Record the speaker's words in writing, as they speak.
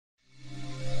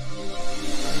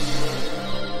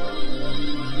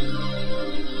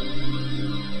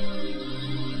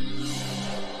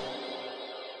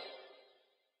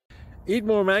eat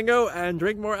more mango and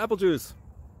drink more apple juice.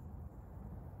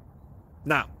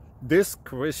 Now, this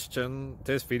video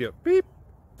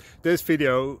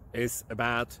is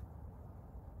about,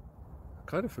 I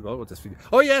kind of forgot what this video.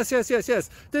 Oh yes.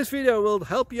 This video will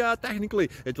help you out technically.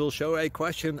 It will show a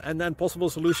question and then possible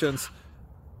solutions.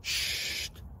 Shh.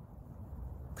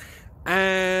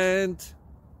 And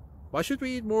why should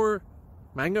we eat more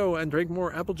mango and drink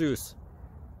more apple juice?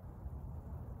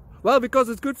 Well, because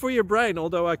it's good for your brain,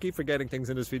 although I keep forgetting things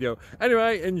in this video.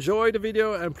 Anyway, enjoy the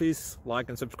video and please like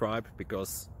and subscribe,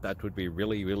 because that would be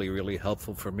really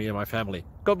helpful for me and my family.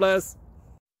 God bless!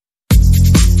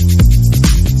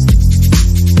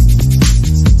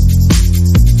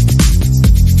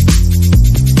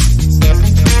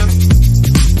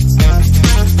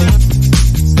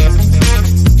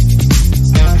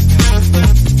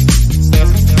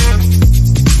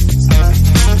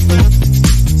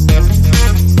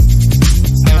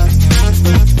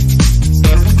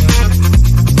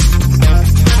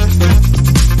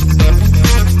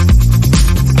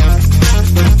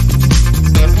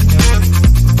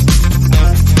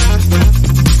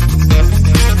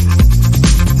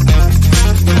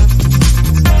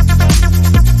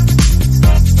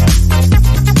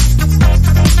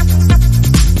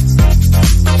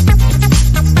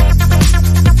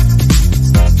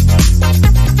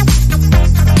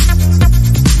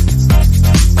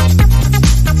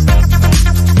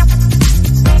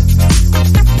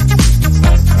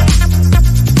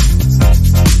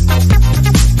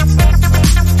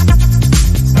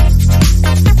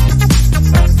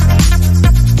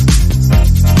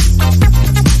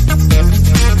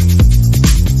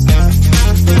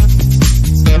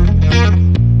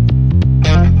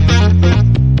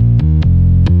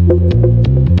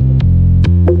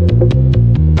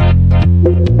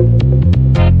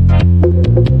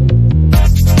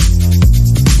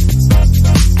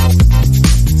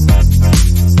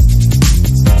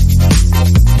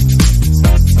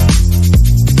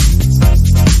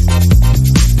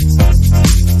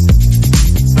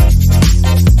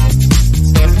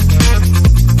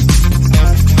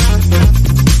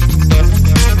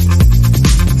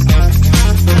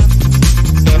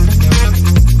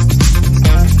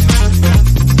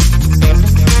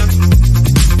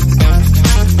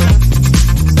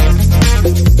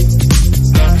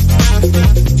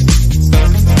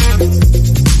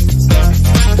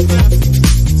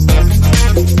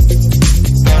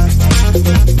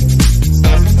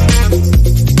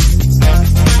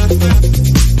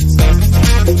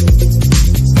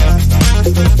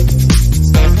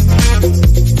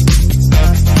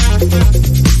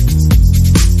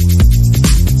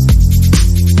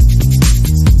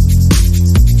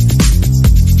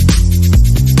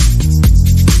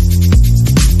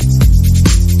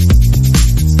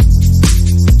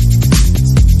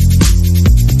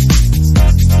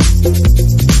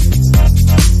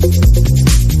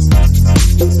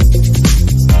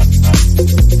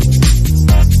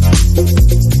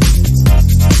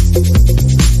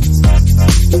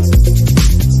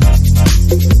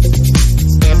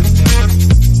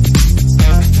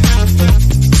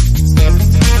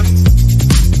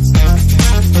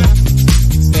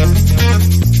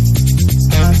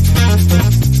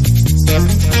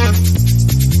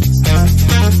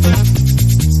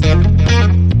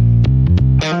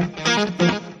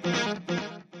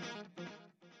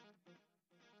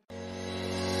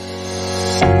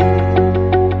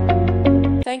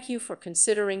 Thank you for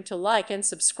considering to like and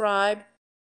subscribe.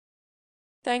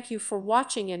 Thank you for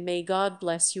watching, and may God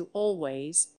bless you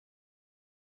always.